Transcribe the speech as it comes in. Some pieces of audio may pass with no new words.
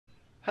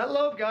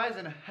Hello guys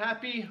and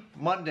happy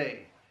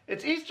Monday.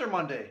 It's Easter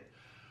Monday.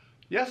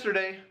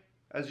 Yesterday,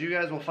 as you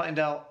guys will find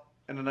out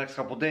in the next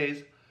couple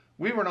days,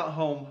 we were not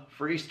home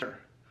for Easter.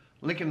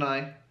 Lincoln and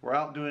I were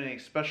out doing a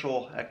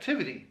special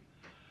activity.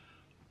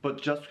 But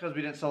just because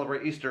we didn't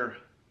celebrate Easter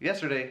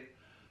yesterday,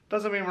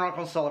 doesn't mean we're not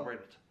going to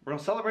celebrate it. We're going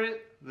to celebrate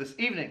it this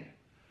evening.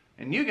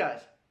 And you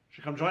guys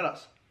should come join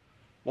us.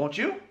 Won't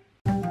you?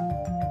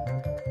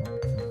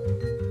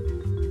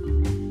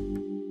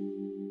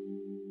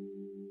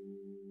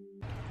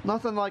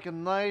 Nothing like a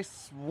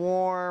nice,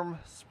 warm,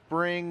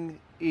 spring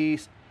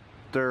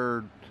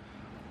Easter.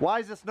 Why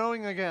is it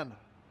snowing again?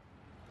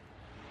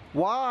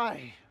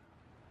 Why?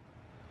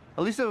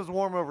 At least it was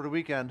warm over the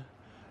weekend,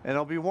 and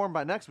it'll be warm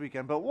by next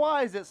weekend, but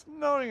why is it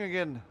snowing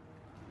again?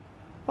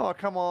 Oh,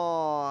 come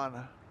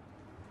on.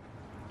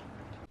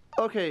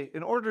 Okay,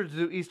 in order to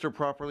do Easter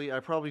properly, I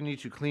probably need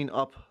to clean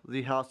up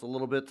the house a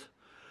little bit.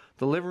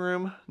 The living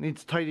room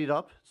needs tidied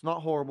up. It's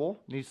not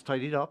horrible, needs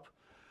tidied up.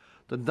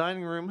 The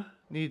dining room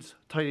needs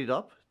tidied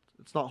up.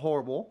 It's not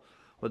horrible,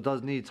 but it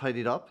does need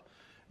tidied up.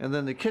 And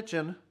then the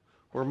kitchen,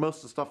 where most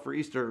of the stuff for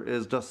Easter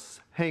is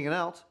just hanging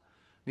out,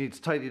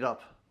 needs tidied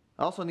up.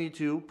 I also need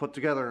to put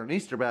together an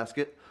Easter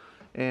basket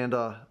and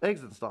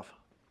eggs and stuff.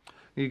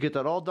 You get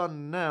that all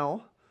done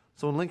now,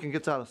 so when Lincoln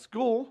gets out of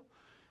school,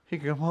 he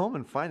can come home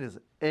and find his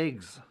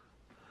eggs.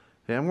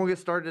 Okay, I'm going to get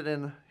started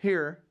in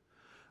here.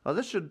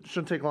 This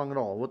shouldn't take long at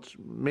all. Which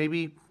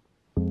maybe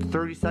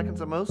 30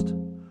 seconds at most.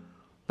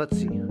 Let's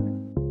see.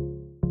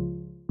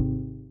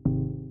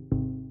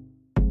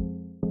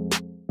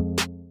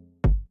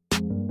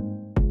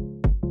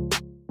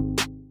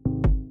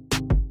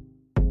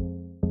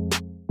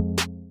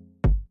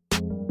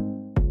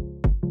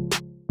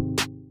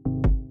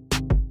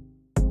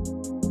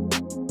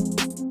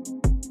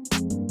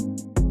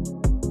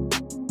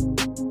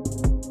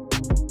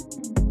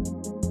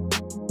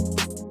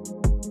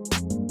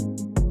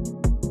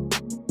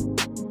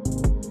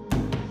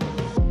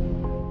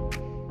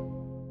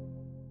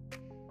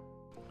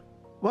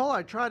 Well,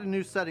 I tried a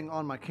new setting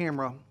on my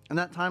camera, and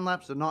that time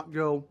lapse did not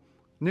go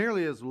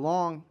nearly as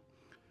long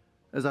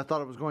as I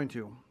thought it was going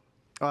to.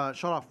 It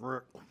shut off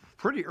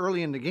pretty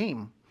early in the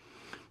game.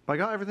 But I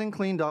got everything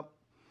cleaned up.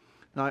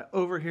 Now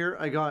over here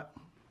I got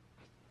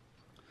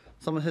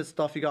some of his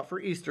stuff he got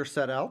for Easter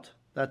set out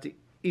that the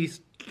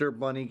Easter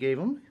bunny gave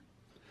him.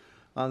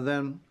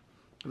 Then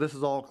this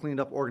is all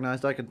cleaned up,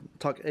 organized. I could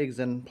tuck eggs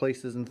in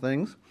places and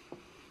things.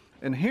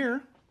 And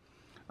here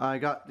I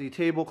got the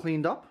table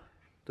cleaned up.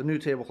 The new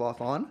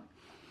tablecloth on.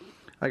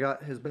 I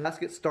got his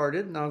basket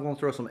started. Now I'm going to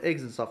throw some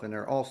eggs and stuff in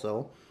there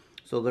also.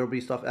 So there'll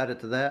be stuff added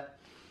to that.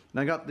 And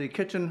I got the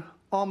kitchen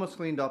almost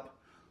cleaned up.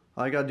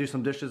 I got to do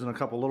some dishes and a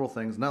couple little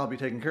things. Now I'll be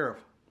taken care of.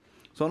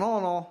 So in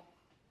all,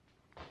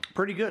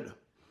 pretty good.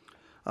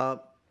 I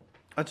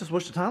just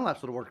wish the time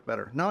lapse would have worked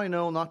better. Now I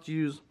know not to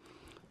use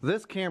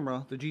this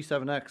camera, the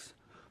G7X,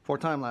 for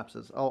time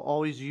lapses. I'll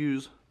always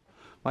use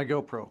my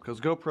GoPro, because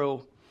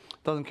GoPro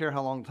doesn't care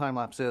how long the time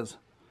lapse is.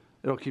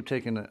 It'll keep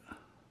taking it.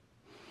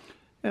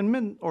 And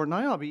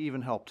Niobe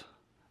even helped.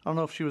 I don't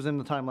know if she was in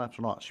the time lapse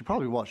or not. She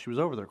probably was. She was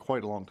over there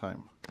quite a long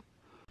time.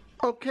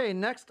 Okay,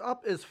 next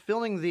up is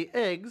filling the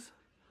eggs.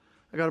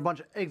 I got a bunch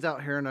of eggs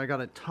out here, and I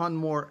got a ton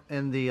more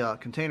in the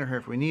container here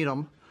if we need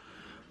them.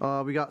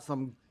 We got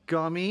some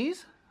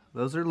gummies.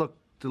 Those look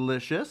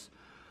delicious.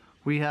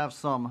 We have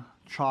some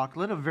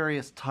chocolate of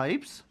various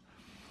types.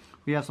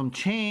 We have some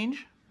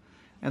change.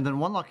 And then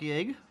one lucky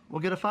egg will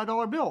get a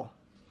 $5 bill.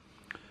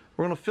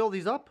 We're going to fill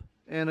these up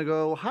and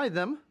go hide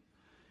them.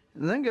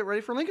 And then get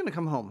ready for Lincoln to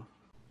come home.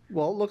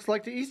 Well, it looks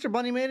like the Easter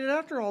Bunny made it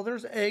after all.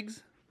 There's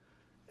eggs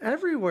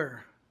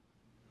everywhere.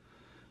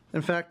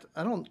 In fact,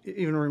 I don't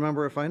even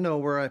remember if I know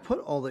where I put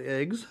all the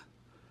eggs.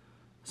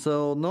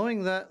 So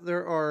knowing that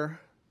there are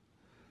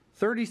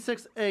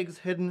 36 eggs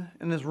hidden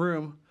in this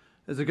room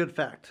is a good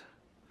fact.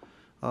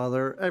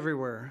 They're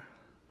everywhere.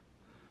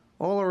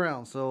 All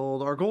around.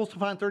 So our goal is to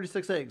find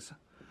 36 eggs.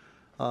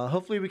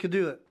 Hopefully we could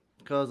do it.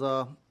 Because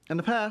in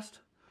the past,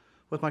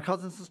 with my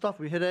cousins and stuff,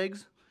 we hid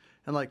eggs.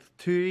 And like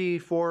 3,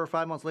 4, or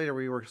 5 months later,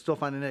 we were still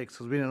finding eggs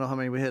because we didn't know how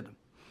many we hid.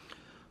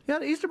 Yeah,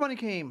 the Easter Bunny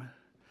came.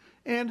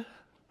 And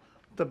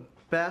the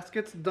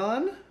basket's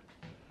done.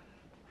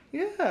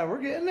 Yeah,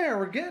 we're getting there.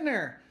 We're getting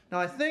there. Now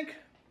I think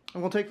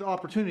I'm going to take the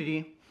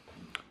opportunity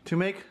to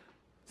make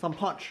some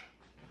punch.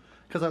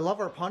 Because I love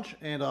our punch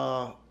and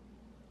I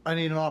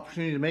need an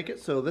opportunity to make it.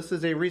 So this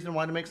is a reason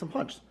why to make some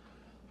punch.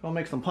 I'll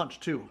make some punch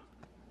too.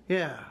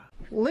 Yeah.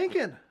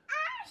 Lincoln!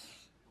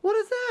 What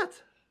is that?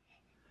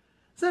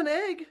 Is that an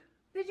egg?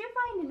 Did you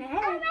find an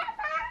egg?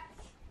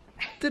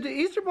 Did the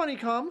Easter Bunny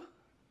come?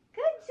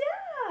 Good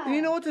job! Do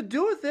you know what to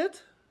do with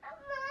it?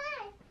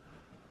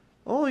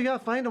 Oh, you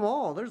gotta find them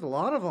all. There's a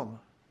lot of them.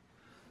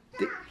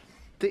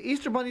 The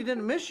Easter Bunny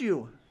didn't miss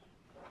you.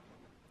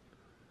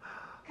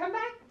 Come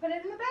back, put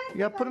it in the basket. You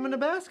gotta put them in the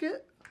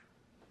basket.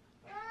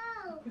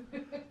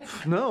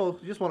 No,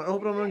 you just want to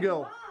open them and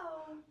go.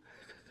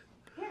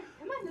 Here,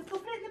 come on, let's go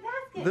put it in the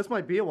basket. This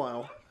might be a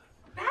while.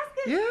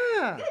 Basket?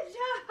 Yeah. Good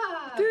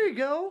job. There you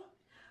go.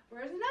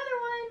 Where's another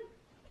one?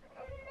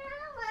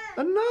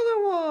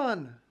 Another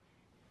one.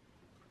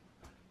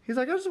 He's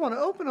like, I just want to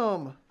open them.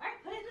 All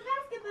right, put it in the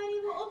basket, buddy.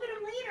 We'll open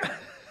them later.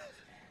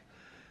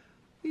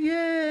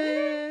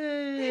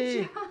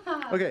 Yay! Good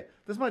job. Okay,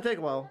 this might take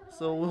a while,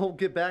 so we'll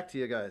get back to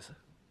you guys.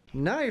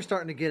 Now you're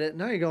starting to get it.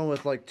 Now you're going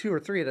with like 2 or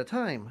 3 at a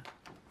time.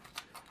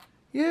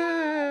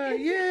 Yeah!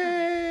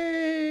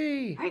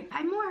 Yay! All right,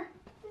 5 more.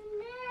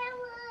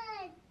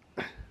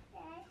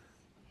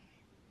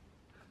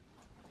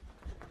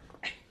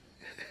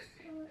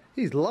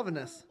 He's loving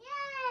this.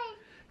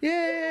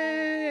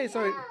 Yay!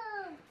 Sorry.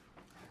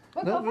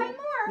 We'll No, go find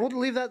more. We'll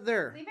leave that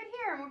there. Leave it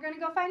here, and we're going to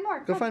go find more.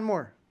 Go find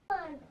more.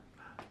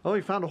 Oh,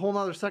 we found a whole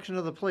nother section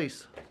of the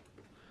place.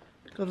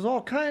 There's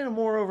all kind of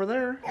more over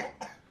there.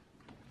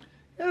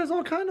 Yeah, there's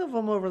all kind of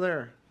them over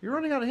there. You're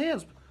running out of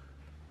hands.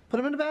 Put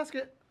them in the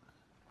basket.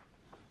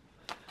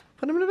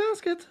 Put them in the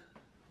basket.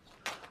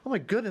 Oh my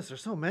goodness,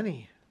 there's so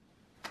many.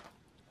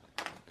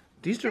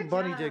 The Easter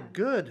Bunny did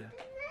good.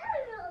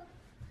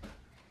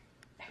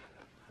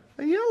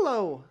 A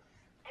yellow.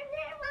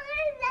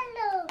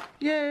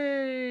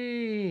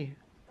 Yay!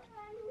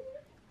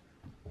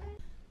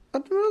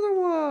 Another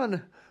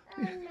one.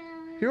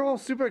 You're all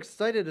super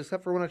excited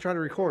except for when I try to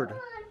record.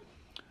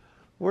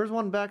 Where's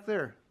one back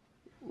there?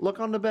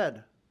 Look on the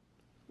bed.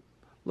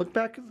 Look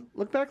back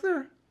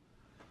there.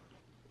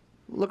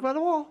 Look by the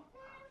wall.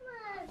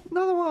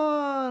 Another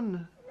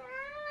one.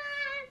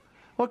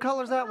 What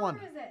color's that one?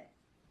 What is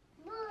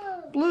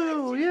it?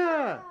 Blue,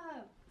 yeah.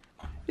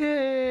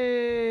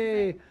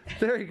 Yay!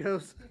 There he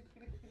goes.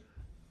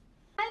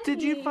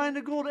 Did you find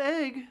a gold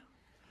egg?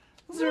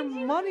 Is there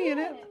money in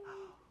it?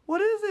 What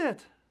is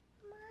it?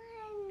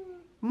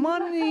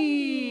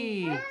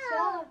 Money!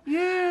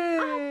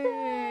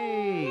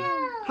 Yay!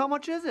 How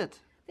much is it?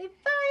 Say $5.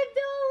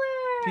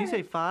 Can you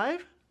say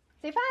 5?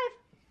 Say 5.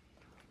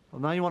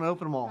 Well, now you want to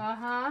open them all.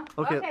 Uh-huh.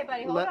 Okay,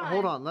 buddy,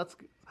 hold on. Let's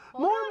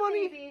Hold more on,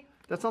 money. baby.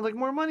 That sounds like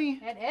more money.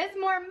 It is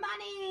more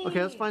money.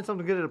 Okay, let's find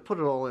something to get it to put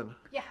it all in.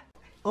 Yeah.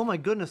 Oh my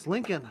goodness,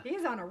 Lincoln.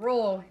 He's on a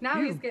roll. Now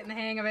You- he's getting the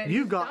hang of it.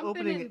 You He's got dumping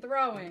opening and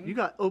throwing. You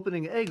got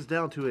opening eggs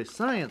down to a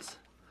science.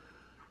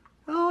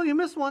 Oh, you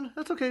missed one.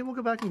 That's okay. We'll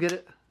go back and get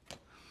it.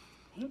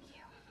 Thank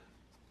you.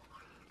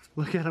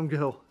 Look at him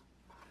go.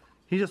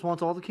 He just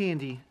wants all the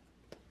candy.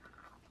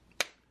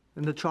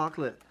 And the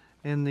chocolate.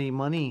 And the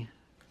money.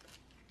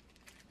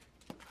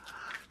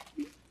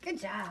 Good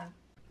job.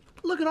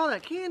 Look at all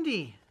that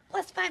candy.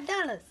 Plus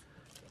 $5.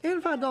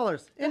 And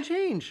 $5. And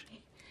change.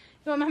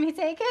 You want mommy to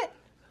take it?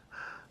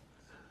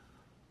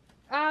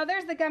 Oh,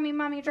 there's the gummy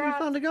mommy You dropped.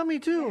 found a gummy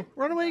too.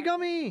 Run away,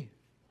 gummy.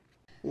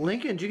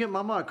 Lincoln, did you get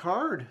Mama a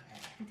card?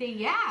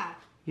 Yeah.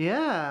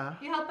 Yeah.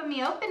 You helping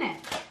me open it.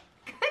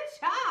 Good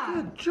job.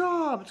 Good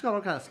job. It's got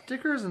all kind of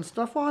stickers and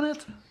stuff on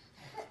it.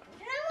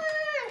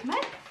 Come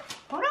on.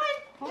 Hold on.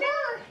 Hold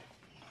on.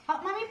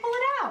 Help mommy pull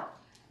it out.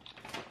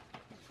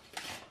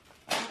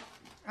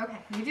 Okay,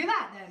 you do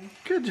that then.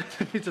 Good job.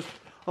 You just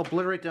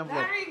obliterate the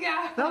envelope. There you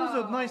go. That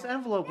was a nice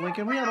envelope,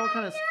 Lincoln. We had all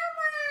kind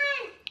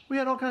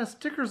of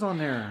stickers on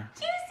there.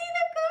 Do you see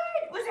the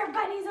card? Was there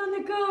bunnies on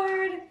the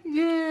card?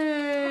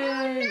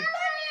 Yay!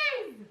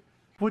 Bunnies!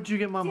 What'd you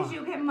get, Mama? Did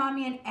you get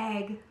mommy an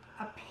egg?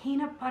 A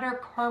peanut butter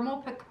caramel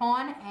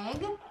pecan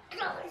egg?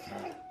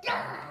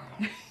 Yeah.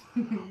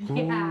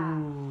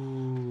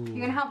 Ooh. You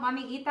gonna help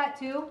mommy eat that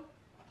too?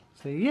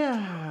 Say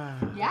yeah.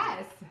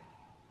 Yes.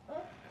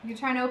 You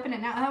trying to open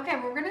it now? Okay,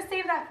 we're gonna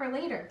save that for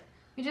later.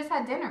 We just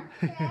had dinner.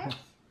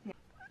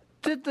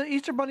 Did the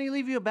Easter Bunny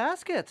leave you a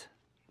basket?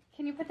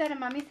 Can you put that in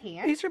mommy's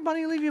hand? Easter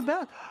Bunny leave you a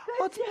basket?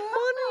 What's job.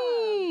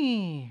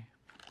 money?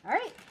 All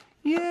right,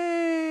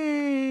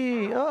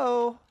 Yay!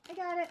 Uh-oh. I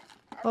got it.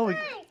 Oh,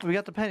 we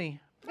got the penny.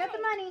 Got the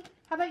money.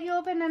 How about you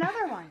open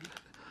another one?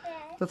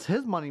 That's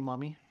his money,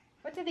 Mommy.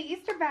 What did the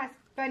Easter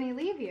bunny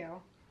leave you?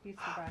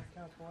 Easter basket,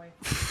 oh boy.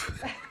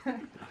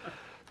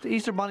 The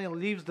Easter Bunny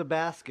leaves the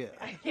basket.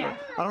 Yeah.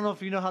 I don't know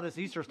if you know how this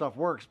Easter stuff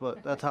works,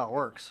 but that's how it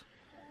works.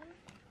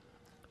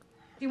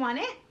 Do you want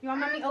it? You want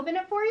mommy to open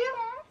it for you?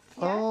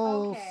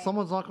 Oh, Okay.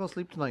 someone's not going to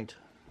sleep tonight.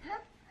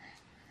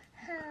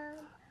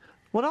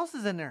 What else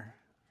is in there?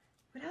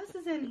 What else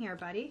is in here,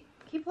 buddy?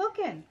 Keep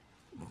looking.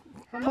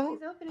 While Pull,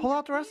 mommy's opening pull the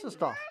out the rest of the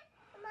candy.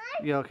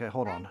 stuff. Yeah, okay,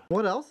 hold on.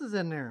 What else is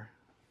in there?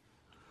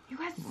 You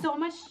got so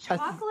much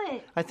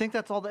chocolate. I think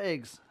that's all the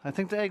eggs. I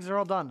think the eggs are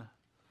all done.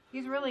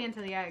 He's really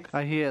into the eggs.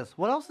 He is.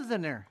 What else is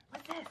in there?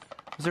 What's this?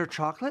 Is there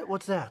chocolate?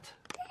 What's that?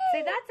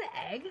 Say that's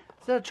an egg.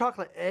 Is that a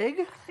chocolate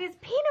egg? Say it's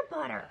peanut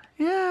butter.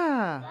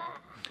 Yeah.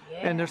 Yeah.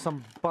 And there's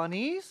some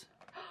bunnies.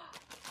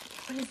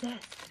 What is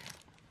this?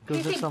 Goes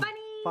You there say some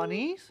bunnies.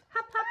 bunnies.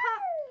 Hop, hop,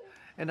 hop.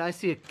 And I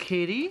see a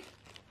kitty.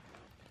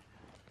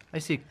 I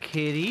see a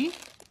kitty.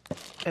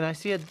 And I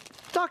see a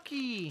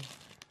ducky.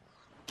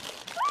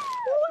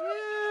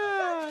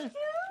 Yeah.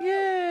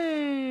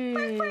 Yay.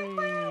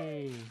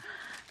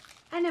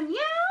 And a meow.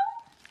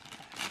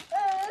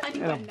 And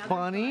you got And a another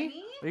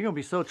bunny. Are you going to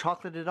be so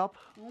chocolated up?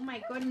 Oh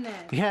my goodness.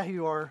 Yeah,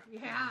 you are.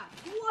 Yeah.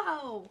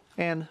 Whoa.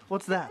 And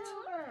what's that?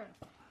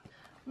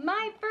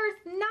 My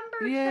first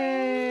number.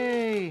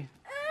 Yay.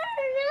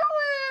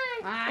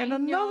 And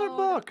another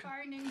book. The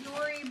Finding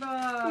Dory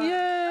book.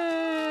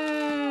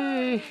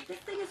 Yay! This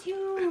thing is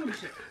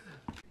huge. Did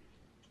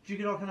you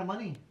get all kind of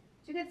money?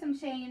 Did you get some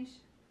change?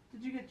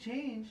 Did you get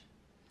change?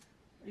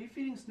 Are you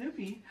feeding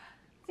Snoopy?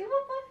 See, woof,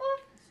 woof,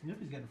 woof.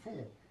 Snoopy's getting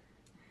full.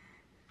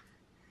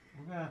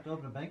 We're gonna have to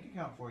open a bank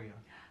account for you.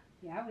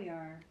 Yeah, we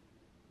are.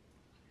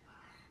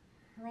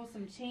 Roll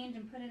some change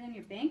and put it in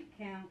your bank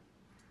account.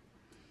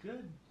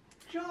 Good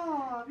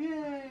job!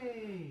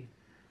 Yay!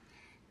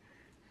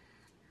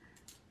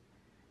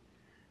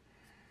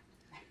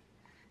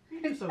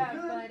 You did so job,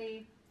 good,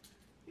 buddy.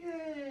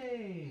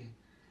 Yay!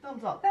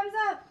 Thumbs up. Thumbs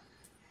up.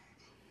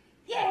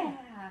 Yeah.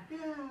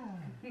 Yeah.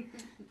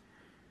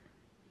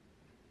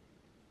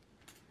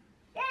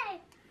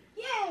 Yay.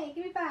 Yay.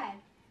 Give me 5.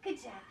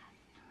 Good job.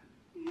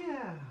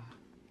 Yeah.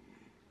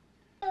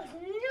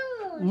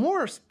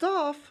 More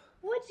stuff.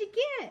 What'd you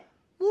get?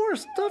 More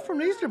stuff from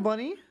the Easter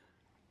Bunny.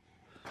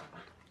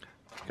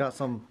 Got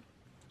some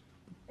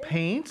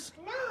paints.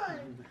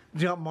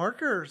 You got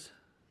markers.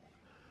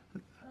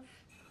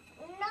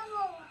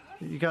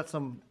 You got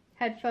some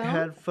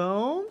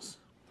headphones.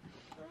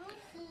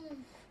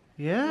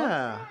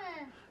 Yeah.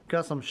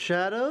 Got some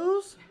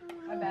shadows.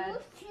 I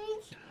bet.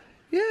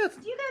 Yeah. You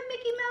got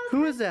Mickey Mouse.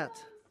 Who is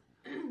that?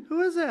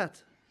 Who is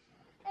that?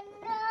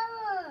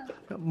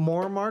 Got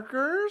more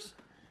markers.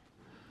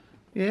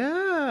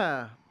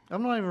 Yeah.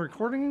 I'm not even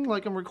recording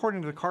like I'm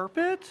recording the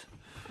carpet.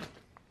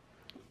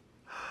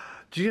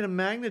 Did you get a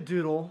magnet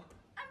doodle?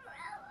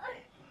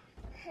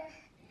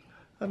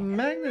 A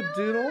magnet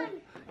doodle?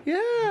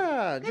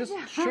 Yeah, just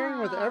sharing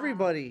with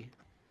everybody.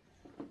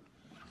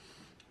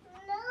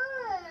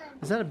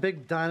 Is that a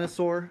big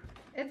dinosaur?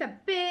 It's a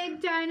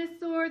big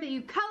dinosaur that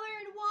you color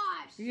and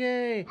wash.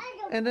 Yay.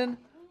 And then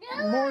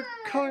more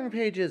coloring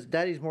pages.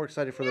 Daddy's more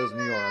excited for those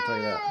than you are, I'll tell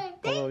you that.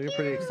 Although you're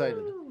pretty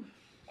excited.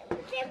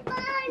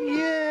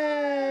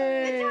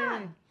 Yay! Good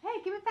job.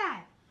 Hey, give it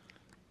that.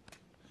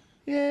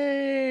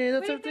 Yay!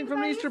 That's What do you everything think from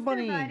the about Easter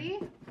Bunny. Buddy?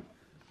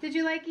 Did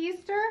you like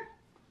Easter?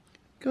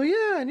 Go,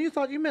 yeah, and you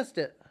thought you missed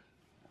it.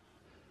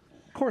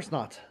 Of course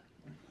not.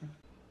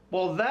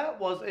 Well, that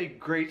was a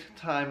great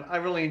time. I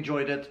really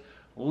enjoyed it.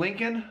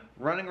 Lincoln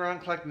running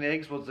around collecting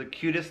eggs was the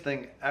cutest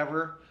thing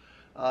ever.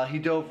 He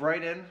dove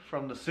right in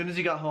from as soon as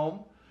he got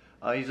home.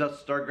 He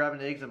just started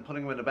grabbing eggs and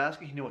putting them in a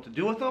basket. He knew what to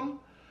do with them.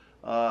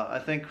 I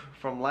think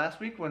from last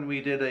week when we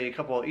did a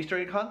couple of Easter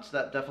egg hunts,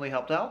 that definitely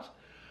helped out.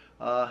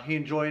 He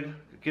enjoyed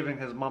giving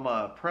his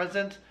mama a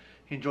present.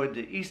 He enjoyed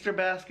the Easter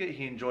basket.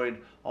 He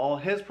enjoyed all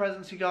his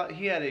presents he got.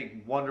 He had a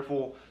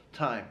wonderful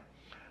time.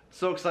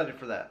 So excited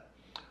for that.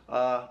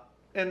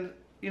 And,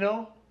 you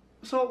know,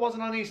 so it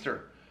wasn't on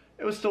Easter.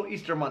 It was still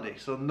Easter Monday,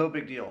 so no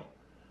big deal.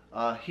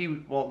 He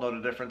won't know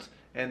the difference,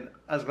 and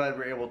I was glad we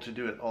were able to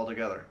do it all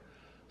together.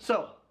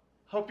 So,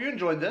 hope you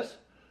enjoyed this.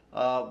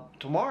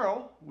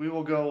 Tomorrow, we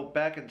will go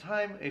back in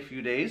time a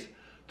few days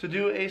to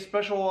do a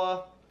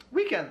special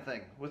weekend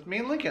thing with me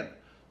and Lincoln.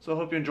 So,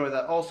 hope you enjoy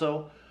that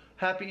also.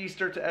 Happy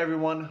Easter to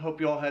everyone.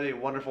 Hope you all had a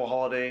wonderful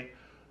holiday,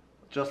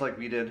 just like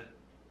we did.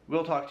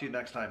 We'll talk to you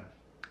next time.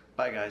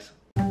 Bye, guys.